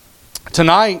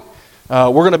Tonight,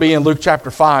 we're going to be in Luke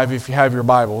chapter 5, if you have your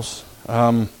Bibles.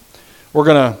 We're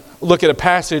going to look at a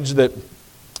passage that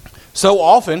so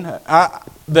often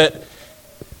that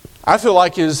I feel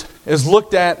like is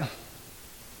looked at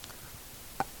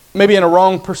maybe in a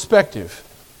wrong perspective.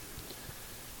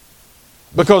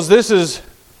 Because this is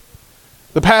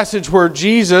the passage where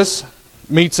Jesus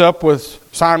meets up with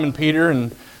Simon Peter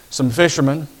and some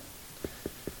fishermen,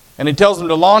 and he tells them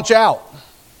to launch out.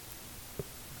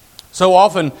 So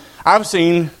often I've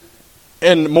seen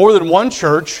in more than one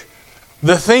church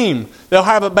the theme. They'll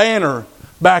have a banner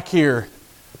back here,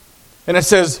 and it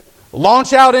says,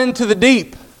 "Launch out into the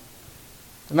deep."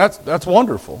 And that's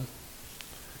wonderful.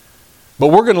 But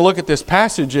we're going to look at this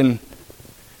passage, and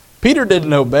Peter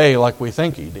didn't obey like we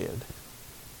think he did.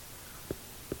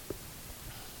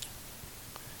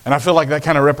 And I feel like that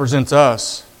kind of represents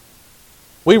us.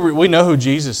 We know who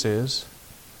Jesus is.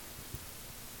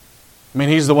 I mean,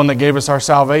 He's the one that gave us our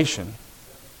salvation.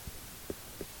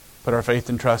 Put our faith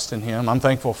and trust in Him. I'm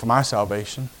thankful for my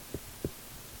salvation.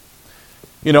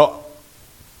 You know,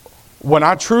 when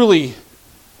I truly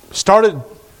started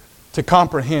to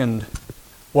comprehend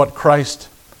what Christ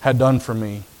had done for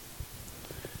me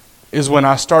is when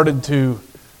I started to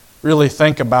really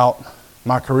think about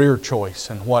my career choice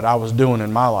and what I was doing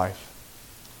in my life.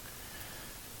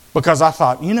 Because I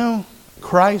thought,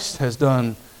 Christ has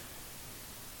done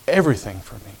everything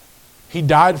for me. He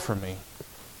died for me.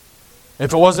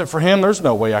 If it wasn't for Him, there's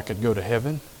no way I could go to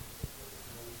heaven.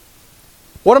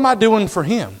 What am I doing for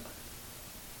Him?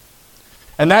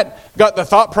 And that got the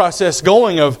thought process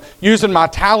going of using my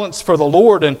talents for the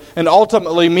Lord and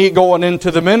ultimately me going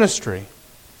into the ministry.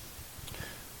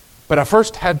 But I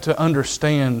first had to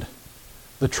understand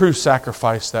the true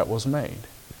sacrifice that was made.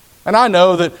 And I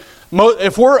know that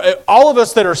if all of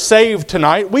us that are saved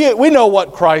tonight, we know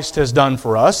what Christ has done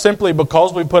for us simply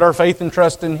because we put our faith and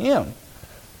trust in Him.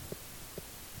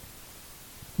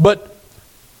 But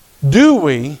do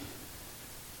we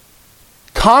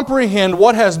comprehend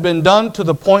what has been done to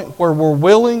the point where we're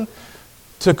willing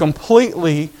to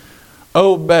completely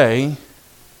obey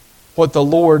what the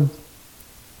Lord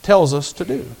tells us to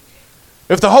do?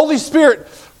 If the Holy Spirit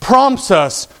prompts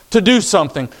us to do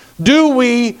something, do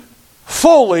we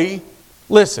fully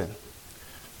listen?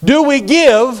 Do we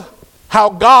give how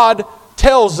God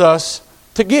tells us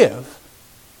to give?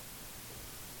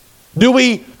 Do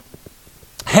we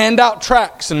hand out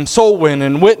tracts and soul win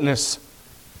and witness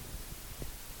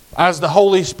as the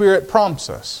Holy Spirit prompts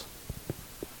us?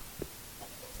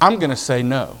 I'm going to say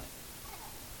no.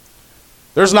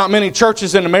 There's not many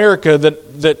churches in America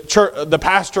that the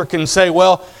pastor can say,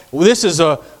 well, this is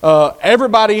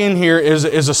everybody in here is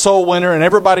a soul winner and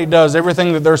everybody does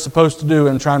everything that they're supposed to do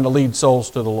in trying to lead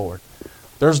souls to the Lord.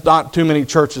 There's not too many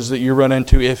churches that you run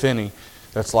into, if any,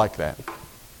 that's like that.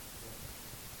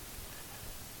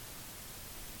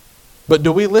 But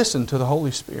do we listen to the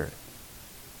Holy Spirit?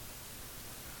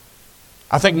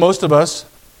 I think most of us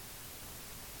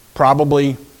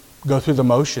probably go through the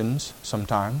motions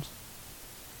sometimes.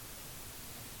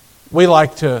 We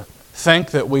like to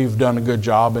think that we've done a good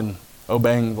job in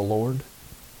obeying the Lord.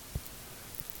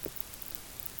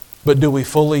 But do we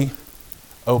fully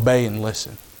obey and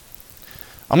listen?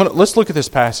 Let's look at this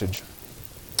passage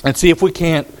and see if we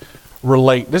can't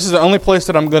relate. This is the only place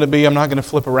that I'm going to be. I'm not going to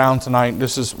flip around tonight.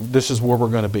 This is where we're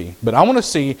going to be. But I want to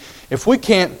see if we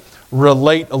can't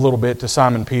relate a little bit to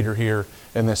Simon Peter here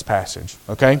in this passage.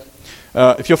 Okay?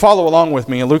 If you'll follow along with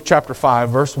me in Luke chapter 5,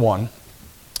 verse 1,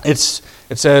 it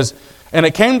says, "And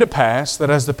it came to pass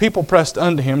that as the people pressed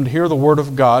unto Him to hear the word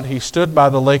of God, He stood by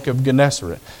the lake of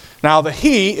Gennesaret." Now the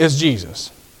He is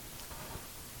Jesus.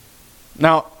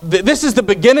 Now this is the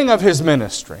beginning of His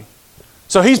ministry.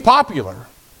 So He's popular.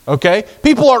 Okay?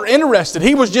 People are interested.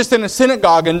 He was just in a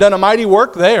synagogue and done a mighty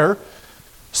work there.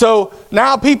 So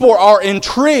now people are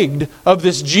intrigued of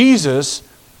this Jesus.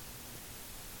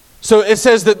 So it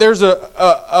says that there's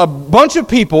a bunch of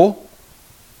people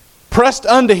pressed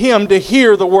unto Him to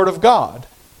hear the word of God.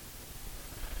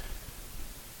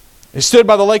 He stood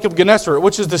by the lake of Gennesaret,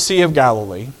 which is the Sea of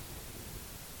Galilee.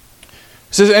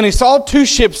 It says, "And He saw two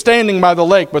ships standing by the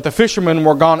lake, but the fishermen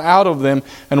were gone out of them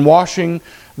and washing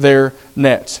their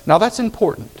nets." Now that's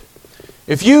important.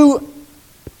 If you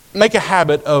make a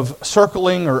habit of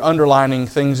circling or underlining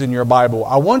things in your Bible,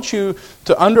 I want you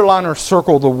to underline or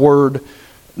circle the word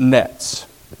nets.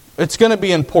 It's going to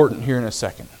be important here in a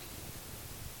second.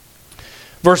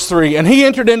 Verse 3, "And he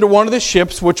entered into one of the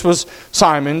ships, which was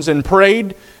Simon's, and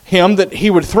prayed him that he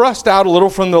would thrust out a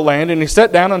little from the land. And he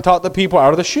sat down and taught the people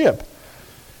out of the ship.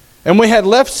 And when he had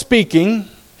left speaking,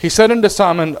 he said unto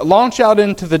Simon, Launch out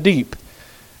into the deep,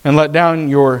 and let down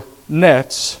your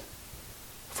nets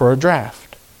for a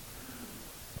draft.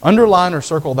 Underline or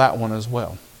circle that one as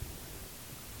well.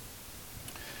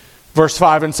 Verse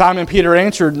 5, and Simon Peter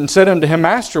answered and said unto him,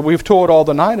 Master, we've toiled all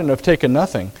the night and have taken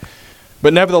nothing.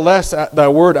 But nevertheless, at thy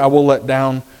word, I will let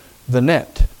down the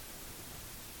net.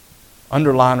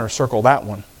 Underline or circle that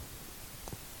one.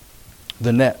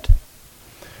 The net.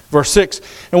 Verse 6,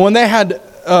 and when they had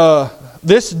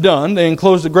this done, they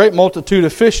enclosed a great multitude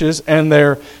of fishes, and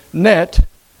their net,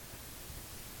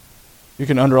 you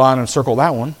can underline and circle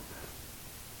that one,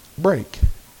 brake.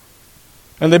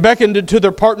 And they beckoned to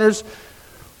their partners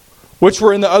which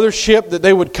were in the other ship, that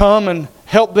they would come and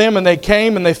help them. And they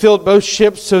came, and they filled both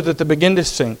ships so that they began to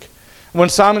sink. And when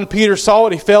Simon Peter saw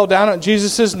it, he fell down at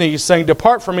Jesus' knees, saying,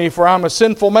 Depart from me, for I am a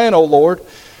sinful man, O Lord.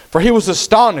 For he was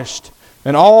astonished,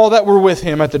 and all that were with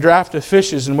him, at the draught of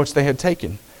fishes in which they had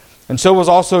taken. And so was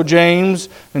also James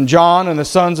and John and the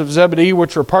sons of Zebedee,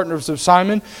 which were partners of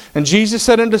Simon. And Jesus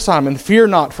said unto Simon, Fear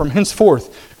not, from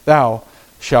henceforth thou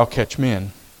shalt catch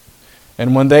men.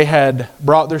 And when they had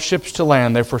brought their ships to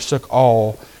land, they forsook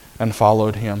all and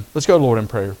followed him. Let's go to the Lord in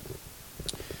prayer.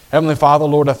 Heavenly Father,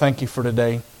 Lord, I thank you for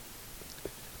today.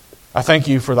 I thank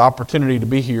you for the opportunity to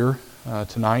be here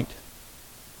tonight.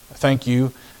 I thank you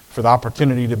for the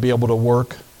opportunity to be able to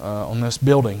work on this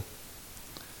building.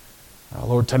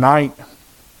 Lord, tonight,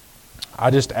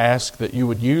 I just ask that you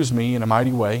would use me in a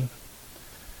mighty way.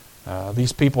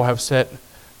 These people have set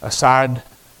aside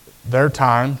their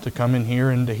time to come in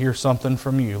here and to hear something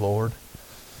from you, Lord.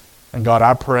 And God,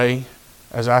 I pray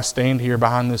as I stand here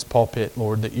behind this pulpit,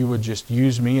 Lord, that you would just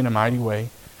use me in a mighty way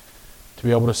to be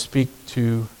able to speak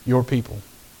to your people.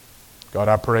 God,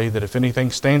 I pray that if anything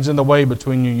stands in the way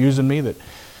between you using me, that,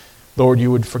 Lord,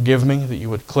 you would forgive me, that you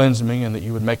would cleanse me, and that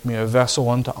you would make me a vessel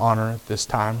unto honor at this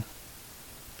time.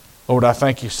 Lord, I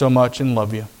thank you so much and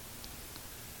love you. I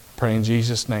pray in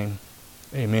Jesus' name.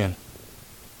 Amen.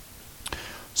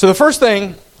 So the first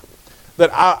thing that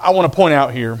I want to point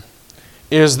out here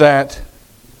is that,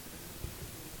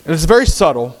 and it's very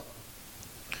subtle,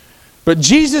 but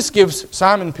Jesus gives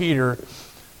Simon Peter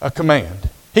a command.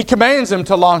 He commands him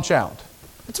to launch out.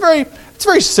 It's a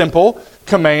very simple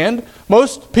command.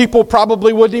 Most people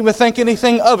probably wouldn't even think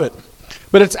anything of it.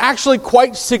 But it's actually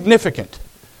quite significant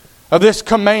of this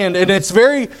command, and it's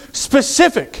very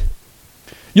specific.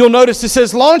 You'll notice it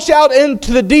says, launch out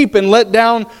into the deep and let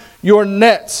down your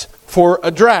nets for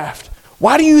a draft.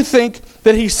 Why do you think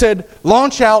that he said,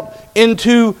 launch out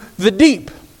into the deep?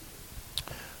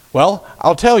 Well,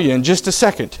 I'll tell you in just a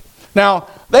second. Now,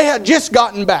 they had just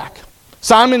gotten back.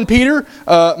 Simon Peter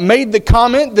made the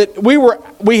comment that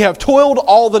we have toiled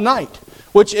all the night,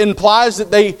 which implies that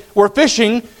they were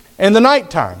fishing in the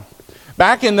nighttime.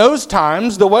 Back in those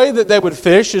times, the way that they would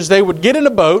fish is they would get in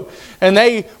a boat and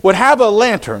they would have a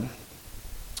lantern.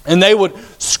 And they would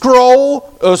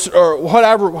scroll, or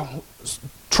whatever,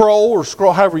 troll or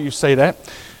scroll, however you say that,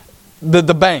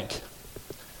 the bank,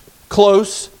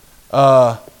 close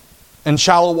in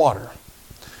shallow water.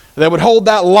 They would hold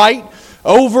that light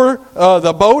over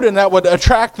the boat, and that would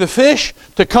attract the fish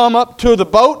to come up to the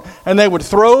boat, and they would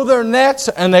throw their nets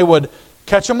and they would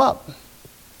catch them up.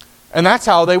 And that's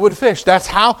how they would fish. That's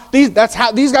how these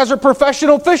guys are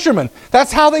professional fishermen.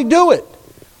 That's how they do it.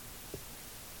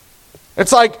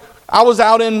 It's like I was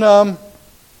out in I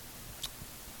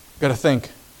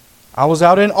was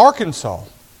out in Arkansas.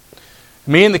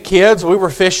 Me and the kids, we were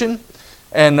fishing,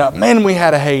 and man, we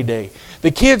had a heyday.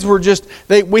 The kids were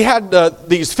we had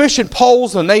these fishing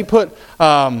poles, and they put,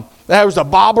 there was a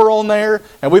bobber on there,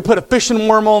 and we put a fishing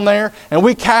worm on there, and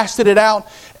we casted it out,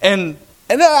 and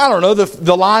I don't know,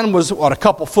 the line was, a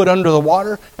couple foot under the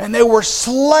water, and they were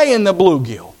slaying the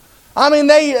bluegill. I mean,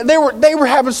 they were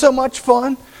having so much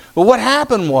fun. But what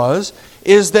happened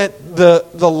is that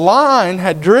the line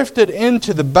had drifted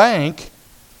into the bank,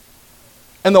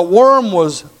 and the worm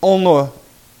was in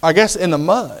the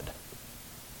mud.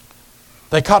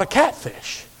 They caught a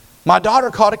catfish. My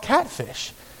daughter caught a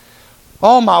catfish.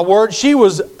 Oh my word, she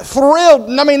was thrilled.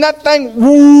 I mean, that thing,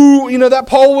 that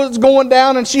pole was going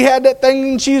down, and she had that thing,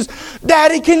 and she's,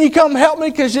 Daddy, can you come help me?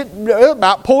 Because it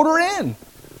about pulled her in.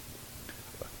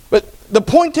 But the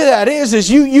point to that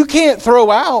is you can't throw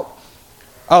out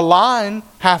a line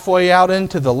halfway out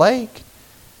into the lake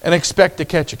and expect to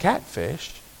catch a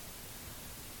catfish.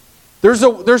 There's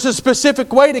a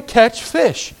specific way to catch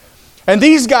fish. And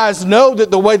these guys know that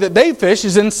the way that they fish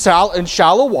is in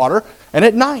shallow water and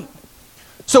at night.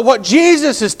 So what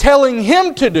Jesus is telling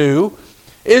him to do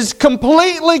is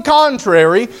completely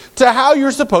contrary to how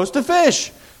you're supposed to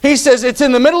fish. He says it's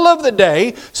in the middle of the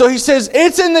day. So he says,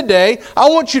 it's in the day. I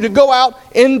want you to go out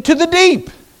into the deep.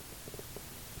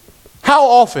 How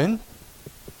often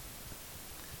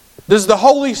does the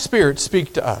Holy Spirit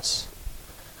speak to us?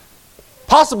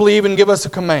 Possibly even give us a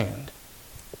command.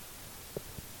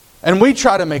 And we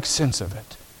try to make sense of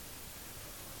it.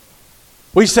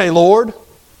 We say, Lord,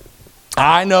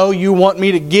 I know you want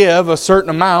me to give a certain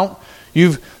amount.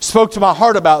 You've spoke to my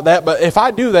heart about that, but if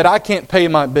I do that, I can't pay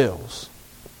my bills.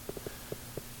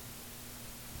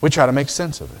 We try to make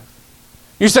sense of it.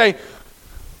 You say,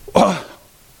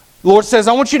 Lord says,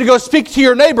 I want you to go speak to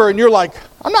your neighbor. And you're like,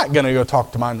 I'm not going to go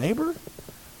talk to my neighbor.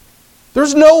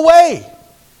 There's no way.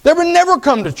 They would never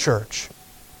come to church.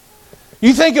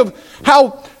 You think of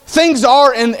how things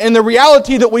are and the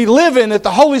reality that we live in, that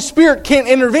the Holy Spirit can't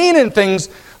intervene in things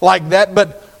like that,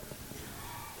 but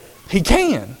He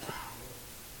can.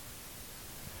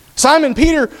 Simon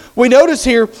Peter, we notice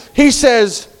here, he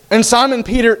says, and Simon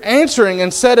Peter answering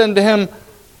and said unto him,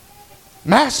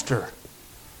 Master,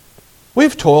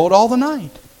 we've toiled all the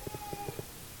night.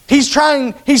 He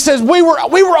says, we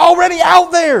were already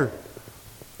out there.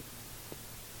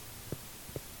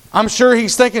 I'm sure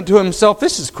he's thinking to himself,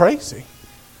 this is crazy.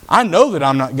 I know that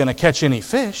I'm not going to catch any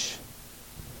fish.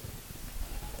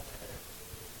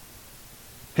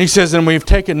 He says, and we've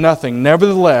taken nothing.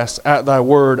 Nevertheless, at thy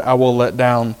word, I will let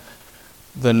down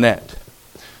the net.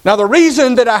 Now, the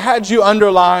reason that I had you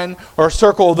underline or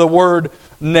circle the word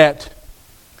net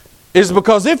is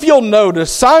because if you'll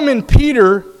notice, Simon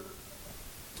Peter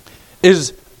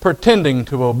is pretending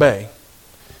to obey.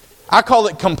 I call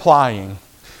it complying.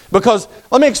 Because,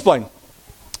 let me explain.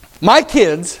 My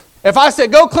kids, if I say,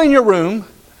 go clean your room,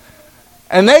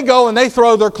 and they go and they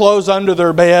throw their clothes under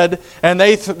their bed, and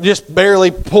they just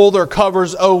barely pull their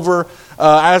covers over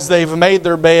as they've made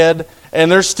their bed,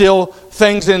 and there's still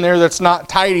things in there that's not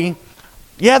tidy.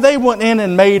 Yeah, they went in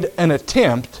and made an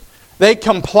attempt. They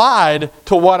complied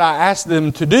to what I asked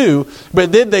them to do,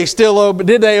 but did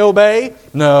they obey?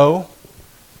 No.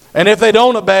 And if they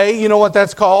don't obey, you know what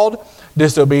that's called?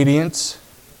 Disobedience.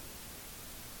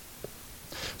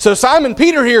 So Simon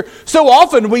Peter here, so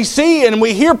often we see and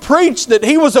we hear preached that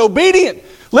he was obedient.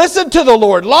 Listen to the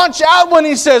Lord. Launch out when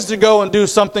He says to go and do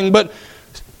something. But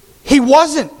he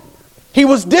wasn't. He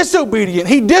was disobedient.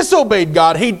 He disobeyed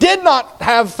God. He did not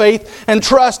have faith and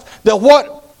trust that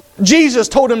what Jesus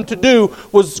told him to do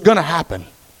was going to happen.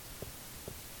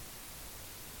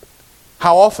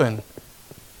 How often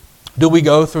do we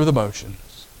go through the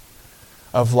motions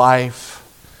of life,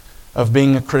 of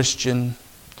being a Christian,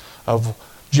 of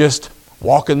just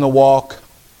walking the walk,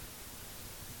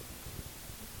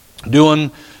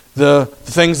 doing the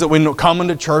things that we know, coming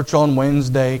to church on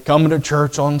Wednesday, coming to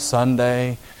church on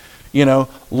Sunday,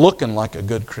 looking like a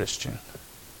good Christian.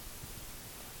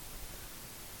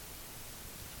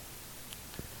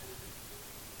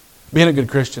 Being a good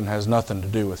Christian has nothing to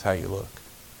do with how you look.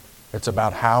 It's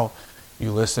about how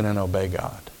you listen and obey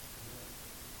God.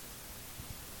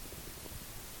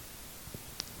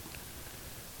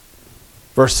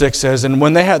 Verse 6 says, and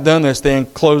when they had done this, they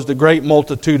enclosed a great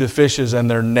multitude of fishes,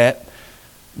 and their net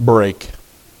brake.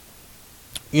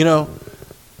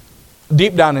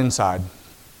 Deep down inside,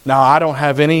 now I don't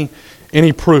have any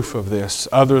proof of this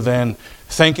other than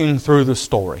thinking through the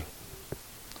story.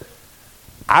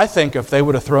 I think if they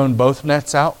would have thrown both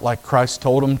nets out like Christ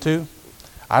told them to,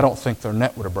 I don't think their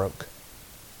net would have broke.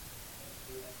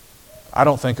 I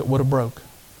don't think it would have broke.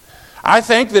 I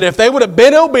think that if they would have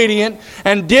been obedient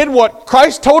and did what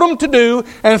Christ told them to do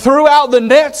and threw out the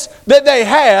nets that they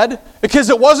had, because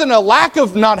it wasn't a lack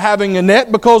of not having a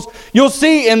net, because you'll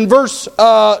see in verse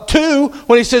 2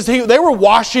 when he says they were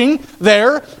washing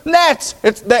their nets.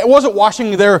 It wasn't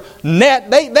washing their net.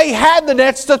 They had the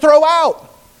nets to throw out.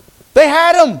 They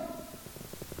had them.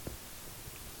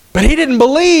 But he didn't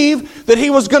believe that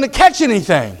he was going to catch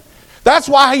anything. That's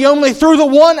why he only threw the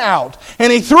one out.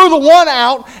 And he threw the one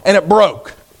out and it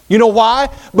broke. You know why?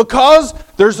 Because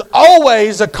there's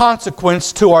always a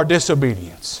consequence to our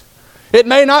disobedience. It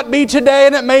may not be today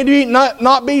and it may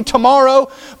not be tomorrow,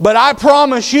 but I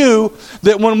promise you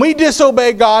that when we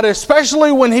disobey God,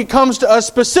 especially when He comes to us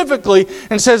specifically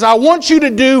and says, I want you to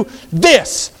do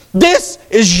this. This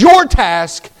is your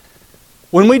task.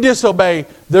 When we disobey,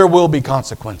 there will be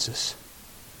consequences.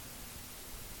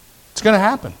 It's going to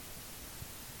happen.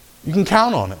 You can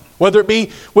count on it. Whether it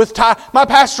be with tithe. My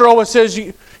pastor always says,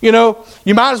 you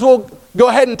might as well go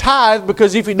ahead and tithe,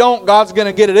 because if you don't, God's going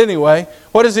to get it anyway.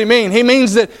 What does he mean? He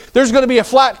means that there's going to be a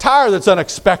flat tire that's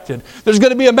unexpected. There's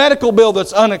going to be a medical bill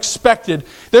that's unexpected.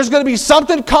 There's going to be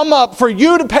something come up for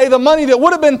you to pay the money that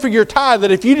would have been for your tithe,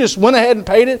 that if you just went ahead and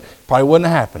paid it, probably wouldn't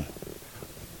have happened.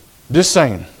 Just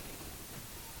saying.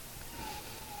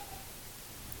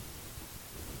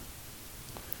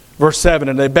 Verse 7,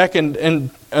 and they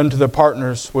beckoned unto the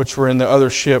partners which were in the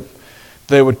other ship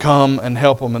they would come and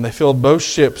help them, and they filled both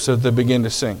ships so that they began to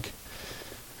sink.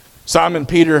 Simon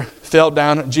Peter fell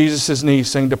down at Jesus' knees,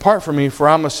 saying, "Depart from me, for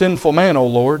I'm a sinful man, O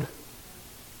Lord."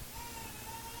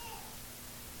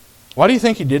 Why do you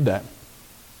think he did that?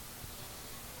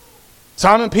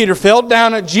 Simon Peter fell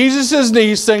down at Jesus'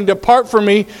 knees, saying, "Depart from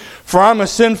me, for I'm a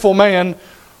sinful man,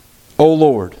 O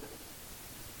Lord."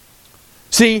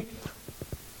 See,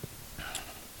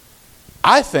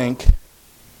 I think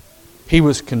he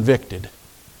was convicted.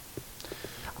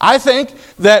 I think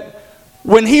that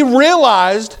when he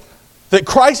realized that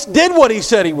Christ did what he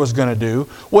said he was going to do,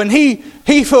 when he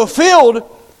fulfilled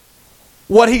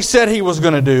what he said he was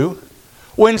going to do,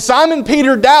 when Simon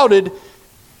Peter doubted,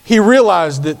 he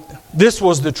realized that this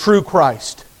was the true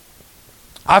Christ.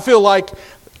 I feel like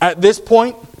at this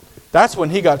point, that's when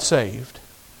he got saved.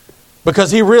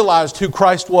 Because he realized who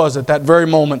Christ was at that very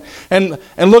moment. And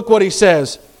look what he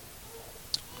says.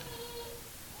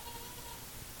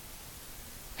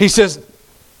 He says,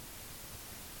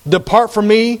 "Depart from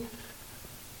me,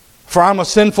 for I'm a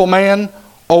sinful man,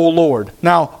 O Lord."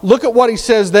 Now, look at what he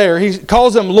says there. He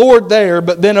calls him Lord there,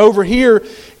 but then over here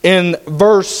in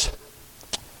verse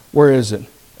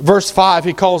 5,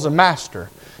 he calls him Master.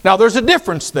 Now, there's a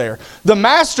difference there. The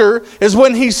Master is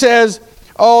when he says,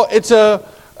 it's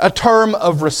a term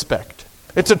of respect.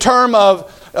 It's a term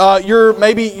of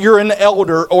maybe you're an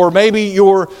elder, or maybe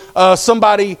you're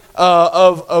somebody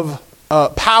of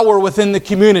power within the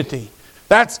community.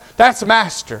 That's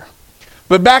Master.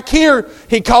 But back here,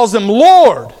 he calls him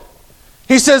Lord.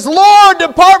 He says, "Lord,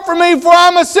 depart from me, for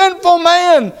I'm a sinful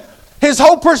man." His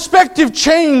whole perspective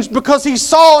changed because he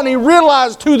saw and he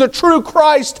realized who the true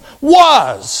Christ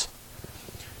was.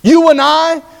 You and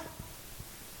I,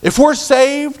 if we're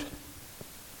saved,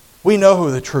 we know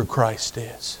who the true Christ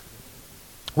is.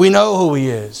 We know who He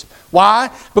is. Why?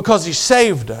 Because He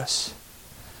saved us.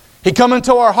 He come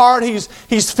into our heart.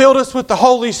 He's filled us with the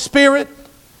Holy Spirit.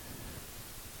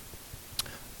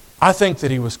 I think that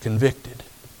he was convicted.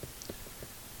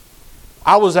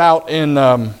 I was out in,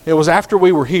 it was after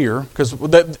we were here, because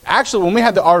actually when we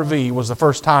had the RV was the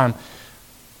first time.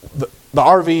 The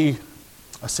RV,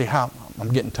 let's see how,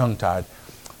 I'm getting tongue-tied.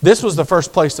 This was the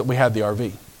first place that we had the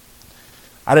RV.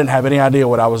 I didn't have any idea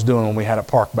what I was doing when we had it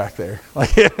parked back there.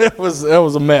 Like it was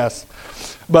a mess.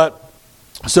 But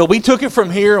so we took it from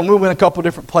here and we went a couple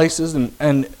different places.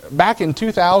 And back in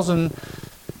 2000,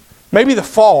 maybe the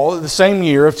fall, the same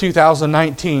year of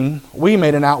 2019, we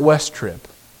made an out west trip.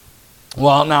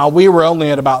 Well, now we were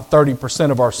only at about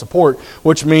 30% of our support,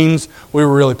 which means we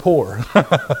were really poor.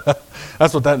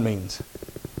 That's what that means.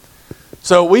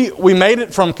 So we made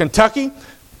it from Kentucky.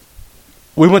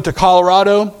 We went to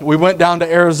Colorado. We went down to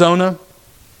Arizona.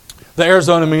 The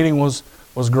Arizona meeting was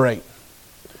great.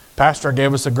 Pastor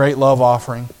gave us a great love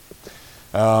offering.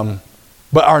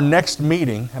 But our next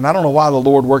meeting, and I don't know why the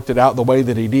Lord worked it out the way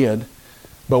that He did,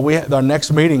 but our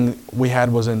next meeting we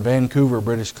had was in Vancouver,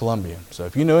 British Columbia. So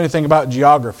if you know anything about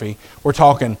geography, we're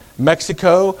talking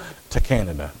Mexico to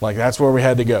Canada. Like that's where we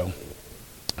had to go.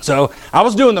 So I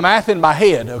was doing the math in my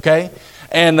head, okay?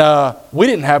 And we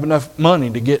didn't have enough money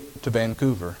to get to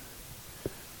Vancouver.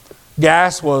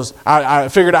 Gas was, I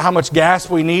figured out how much gas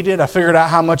we needed. I figured out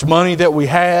how much money that we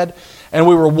had. And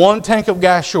we were one tank of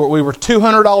gas short. We were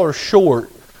 $200 short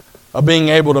of being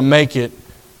able to make it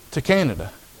to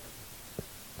Canada.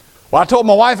 Well, I told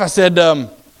my wife, I said,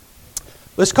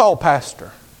 let's call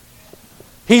Pastor.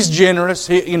 He's generous.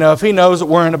 If he knows that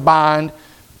we're in a bind,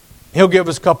 he'll give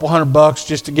us a couple $100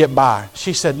 just to get by.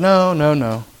 She said,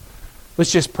 no.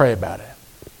 Let's just pray about it.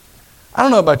 I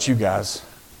don't know about you guys,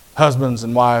 husbands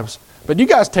and wives, but you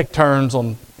guys take turns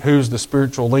on who's the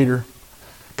spiritual leader?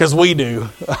 Because we do.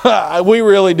 We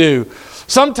really do.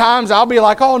 Sometimes I'll be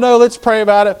like, oh no, let's pray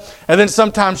about it. And then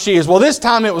sometimes she is. Well, this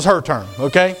time it was her turn,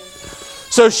 okay?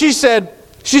 So she said,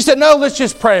 no, let's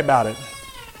just pray about it.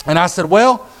 And I said,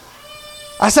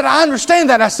 I understand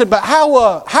that. I said, but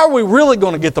how are we really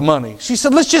going to get the money? She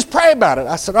said, let's just pray about it.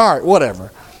 I said, all right, whatever.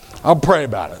 I'll pray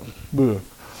about it.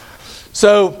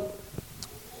 So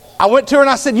I went to her and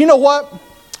I said, you know what?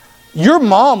 Your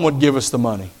mom would give us the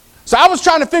money. So I was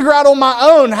trying to figure out on my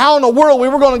own how in the world we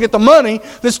were going to get the money,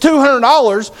 this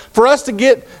 $200, for us to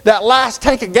get that last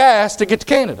tank of gas to get to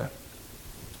Canada.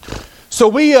 So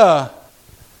we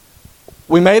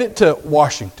made it to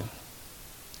Washington.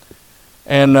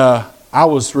 And I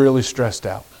was really stressed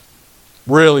out.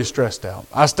 Really stressed out.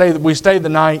 We stayed the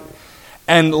night.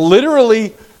 And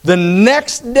literally the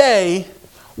next day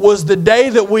was the day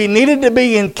that we needed to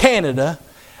be in Canada.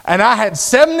 And I had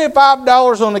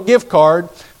 $75 on a gift card.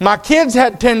 My kids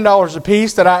had $10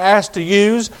 apiece that I asked to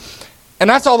use. And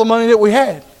that's all the money that we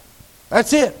had.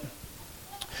 That's it.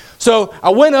 So I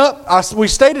went up, we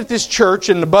stayed at this church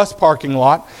in the bus parking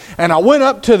lot, and I went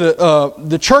up to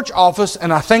the church office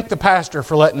and I thanked the pastor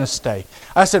for letting us stay.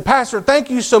 I said, Pastor,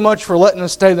 thank you so much for letting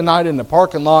us stay the night in the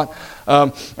parking lot.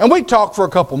 And we talked for a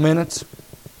couple minutes.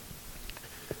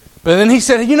 But then he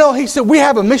said, we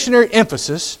have a missionary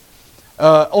emphasis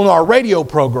on our radio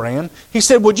program. He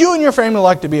said, would you and your family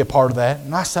like to be a part of that?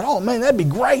 And I said, oh man, that'd be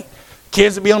great.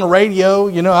 Kids would be on the radio.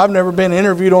 I've never been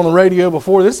interviewed on the radio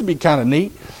before. This would be kind of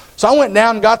neat. So I went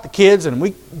down and got the kids, and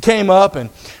we came up and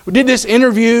we did this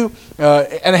interview.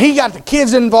 And he got the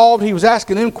kids involved. He was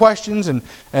asking them questions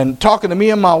and talking to me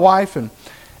and my wife. And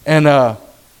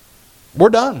we're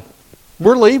done.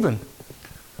 We're leaving.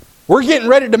 We're getting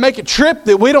ready to make a trip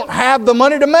that we don't have the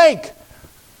money to make.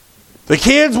 The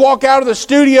kids walk out of the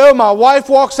studio. My wife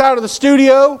walks out of the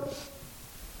studio.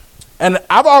 And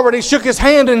I've already shook his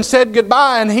hand and said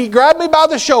goodbye. And he grabbed me by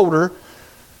the shoulder.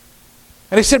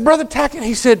 And he said, Brother Tackett,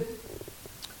 he said,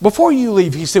 before you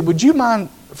leave, he said, would you mind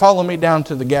following me down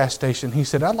to the gas station? He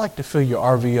said, I'd like to fill your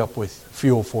RV up with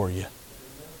fuel for you.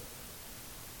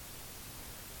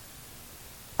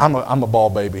 I'm a ball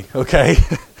baby, okay?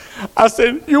 I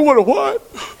said, you want a what?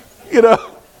 I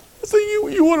said,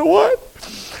 you want a what?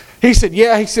 He said,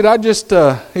 yeah. He said,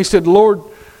 he said, Lord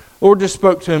just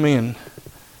spoke to me, and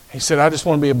he said, I just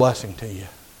want to be a blessing to you.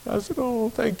 I said, oh,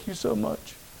 thank you so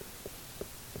much.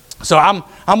 So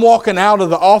I'm walking out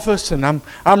of the office, and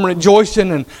I'm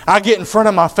rejoicing, and I get in front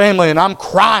of my family and I'm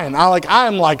crying. I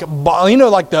am like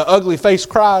the ugly face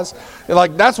cries.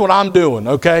 Like that's what I'm doing,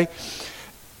 okay?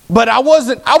 But I was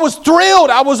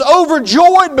thrilled. I was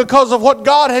overjoyed because of what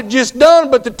God had just done.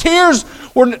 But the tears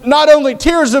were not only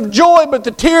tears of joy, but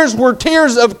the tears were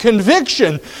tears of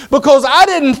conviction, because I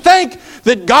didn't think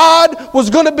that God was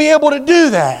going to be able to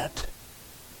do that.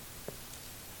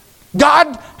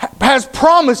 God has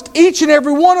promised each and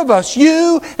every one of us,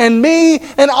 you and me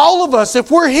and all of us, if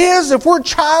we're His, if we're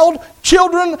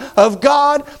children of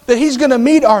God, that He's going to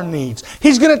meet our needs.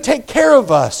 He's going to take care of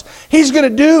us. He's going to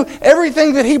do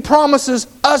everything that He promises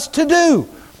us to do.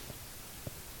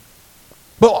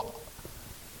 But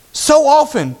so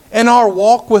often in our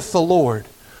walk with the Lord,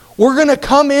 we're going to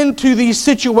come into these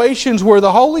situations where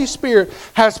the Holy Spirit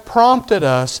has prompted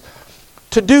us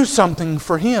to do something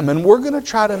for Him, and we're going to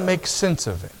try to make sense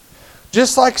of it.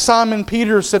 Just like Simon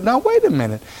Peter said, now wait a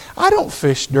minute, I don't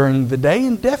fish during the day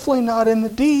and definitely not in the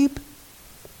deep.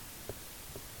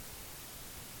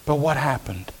 But what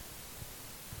happened?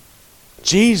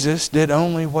 Jesus did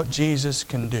only what Jesus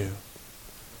can do.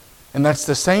 And that's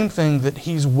the same thing that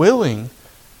He's willing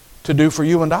to do for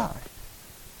you and I.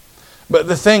 But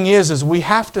the thing is we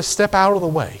have to step out of the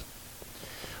way.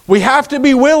 We have to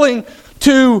be willing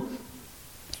to,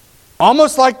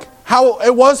 almost like how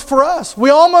it was for us,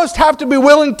 we almost have to be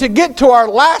willing to get to our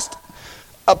last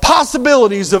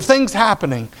possibilities of things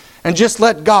happening and just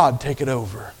let God take it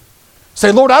over.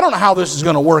 Say, Lord, I don't know how this is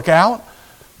going to work out,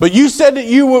 but you said that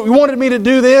you wanted me to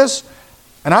do this,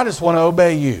 and I just want to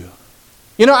obey you.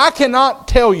 I cannot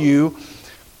tell you,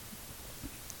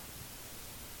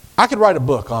 I could write a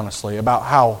book, honestly, about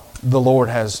how the Lord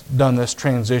has done this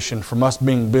transition from us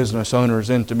being business owners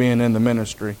into being in the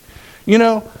ministry.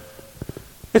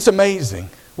 It's amazing.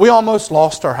 We almost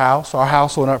lost our house. Our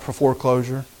house went up for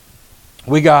foreclosure.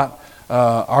 We got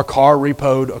our car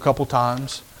repoed a couple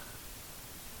times.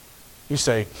 You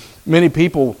say, many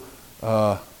people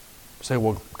say,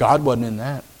 well, God wasn't in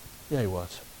that. Yeah, He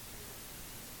was.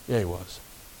 Yeah, He was.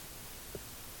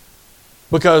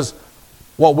 Because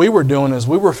what we were doing is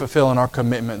we were fulfilling our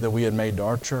commitment that we had made to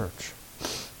our church.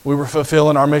 We were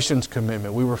fulfilling our missions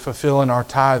commitment. We were fulfilling our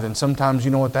tithe. And sometimes,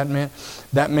 you know what that meant?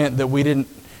 That meant that we didn't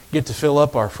get to fill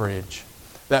up our fridge.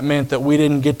 That meant that we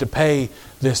didn't get to pay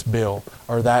this bill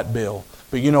or that bill.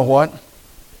 But you know what?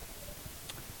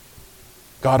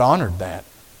 God honored that.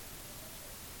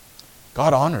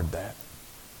 God honored that.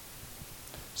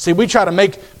 See, we try to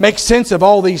make sense of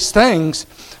all these things,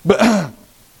 but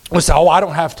we say, oh, I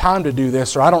don't have time to do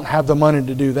this, or I don't have the money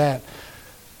to do that.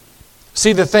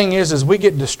 See, the thing is we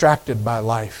get distracted by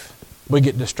life. We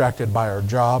get distracted by our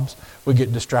jobs. We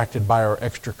get distracted by our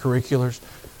extracurriculars.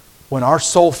 When our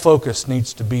sole focus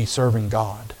needs to be serving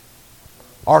God.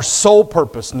 Our sole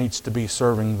purpose needs to be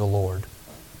serving the Lord.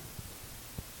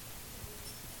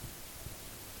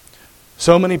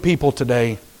 So many people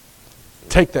today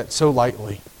take that so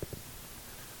lightly.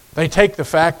 They take the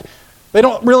fact, they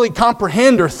don't really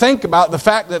comprehend or think about the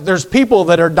fact that there's people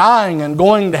that are dying and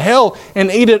going to hell in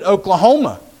Enid,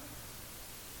 Oklahoma.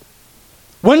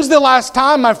 When's the last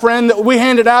time, my friend, that we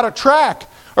handed out a tract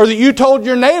or that you told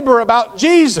your neighbor about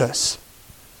Jesus?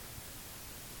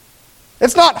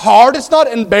 It's not hard. It's not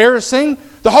embarrassing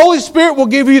The Holy Spirit will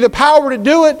give you the power to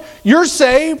do it. You're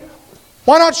saved.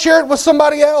 Why not share it with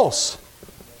somebody else?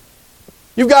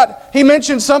 He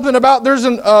mentioned something about there's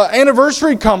an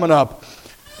anniversary coming up.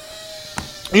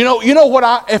 You know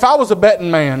what? If I was a betting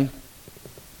man,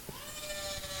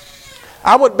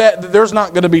 I would bet that there's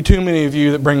not going to be too many of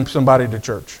you that bring somebody to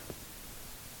church.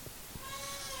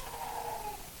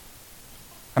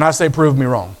 And I say, prove me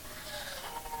wrong.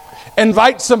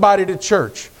 Invite somebody to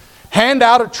church. Hand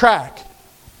out a tract.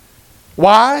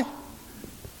 Why?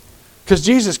 Because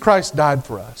Jesus Christ died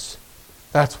for us.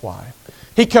 That's why.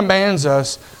 He commands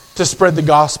us to spread the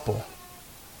gospel.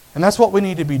 And that's what we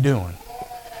need to be doing.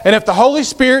 And if the Holy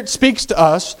Spirit speaks to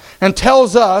us and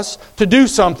tells us to do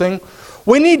something,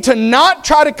 we need to not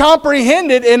try to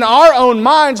comprehend it in our own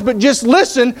minds, but just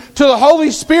listen to the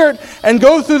Holy Spirit and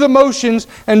go through the motions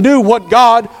and do what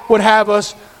God would have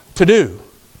us to do.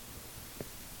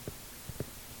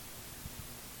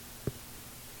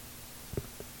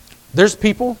 There's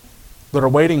people that are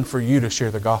waiting for you to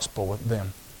share the gospel with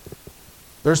them.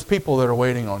 There's people that are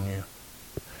waiting on you.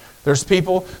 There's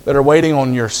people that are waiting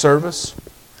on your service.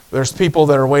 There's people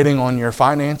that are waiting on your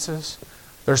finances.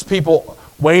 There's people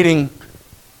waiting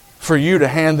for you to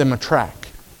hand them a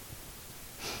tract.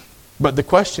 But the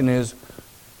question is,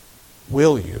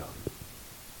 will you?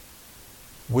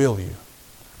 Will you?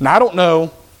 Now, I don't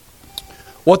know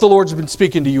what the Lord's been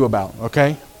speaking to you about,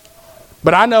 okay?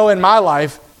 But I know in my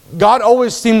life, God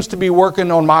always seems to be working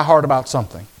on my heart about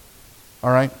something. All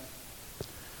right?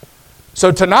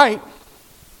 So tonight,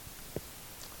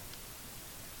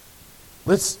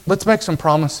 let's make some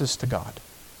promises to God.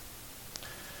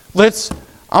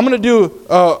 I'm going to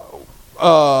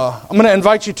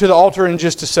invite you to the altar in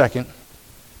just a second.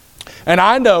 And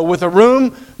I know with a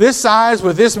room this size,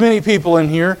 with this many people in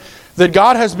here, that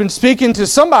God has been speaking to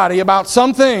somebody about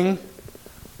something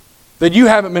that you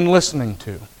haven't been listening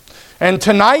to. And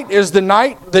tonight is the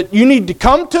night that you need to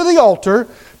come to the altar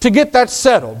to get that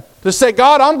settled. To say,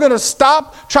 God, I'm going to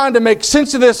stop trying to make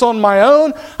sense of this on my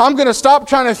own. I'm going to stop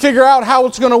trying to figure out how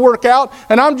it's going to work out.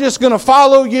 And I'm just going to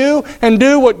follow you and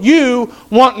do what you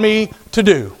want me to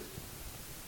do.